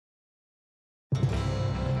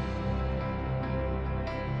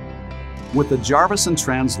With the Jarvisen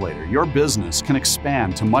Translator, your business can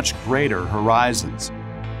expand to much greater horizons.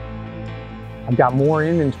 I've got more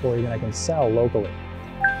inventory than I can sell locally.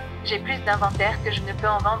 J'ai plus d'inventaire que je ne peux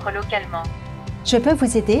en vendre localement. Je peux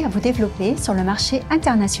vous aider à vous développer sur le marché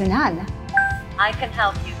international. I can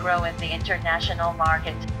help you grow in the international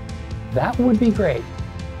market. That would be great.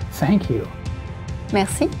 Thank you.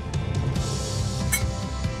 Merci.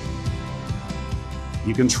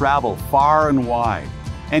 You can travel far and wide,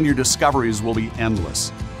 and your discoveries will be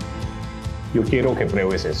endless. Yo quiero que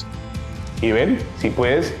pruebes eso y ver si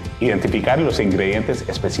puedes identificar los ingredientes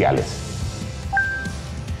especiales.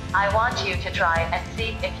 I want you to try and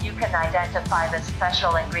see if you can identify the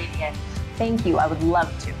special ingredients. Thank you, I would love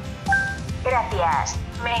to. Gracias,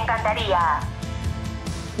 me encantaría.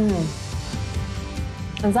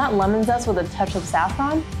 Is that lemon zest with a touch of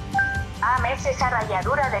saffron? Ames esa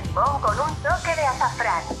ralladura de limón con un toque de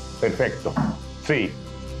azafrán. Perfecto. Sí.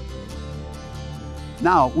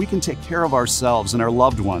 Now we can take care of ourselves and our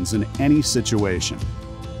loved ones in any situation.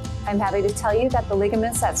 I'm happy to tell you that the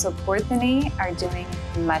ligaments that support the knee are doing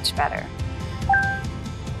much better.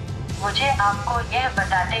 मुझे आपको यह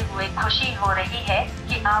बताते हुए खुशी हो रही है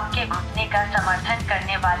कि आपके घुटने का समर्थन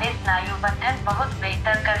करने वाले स्नायु बंधन बहुत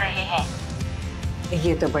बेहतर कर रहे हैं।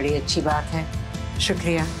 ये तो बड़ी अच्छी बात है।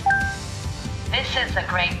 शुक्रिया। This is a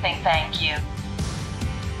great thing, thank you.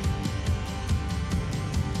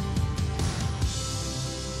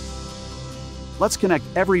 Let's connect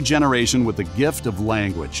every generation with the gift of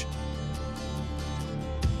language.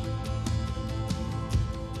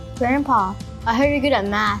 Grandpa, I heard you're good at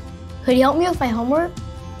math. Could you help me with my homework?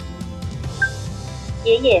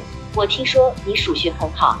 爷爷，我听说你数学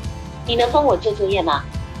很好，你能帮我做作业吗？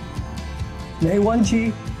没问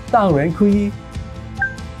题，当然可以。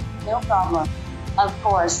No problem. Of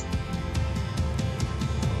course.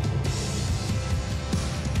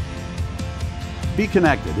 Be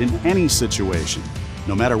connected in any situation,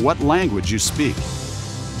 no matter what language you speak.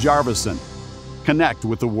 Jarvisen, connect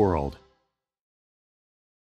with the world.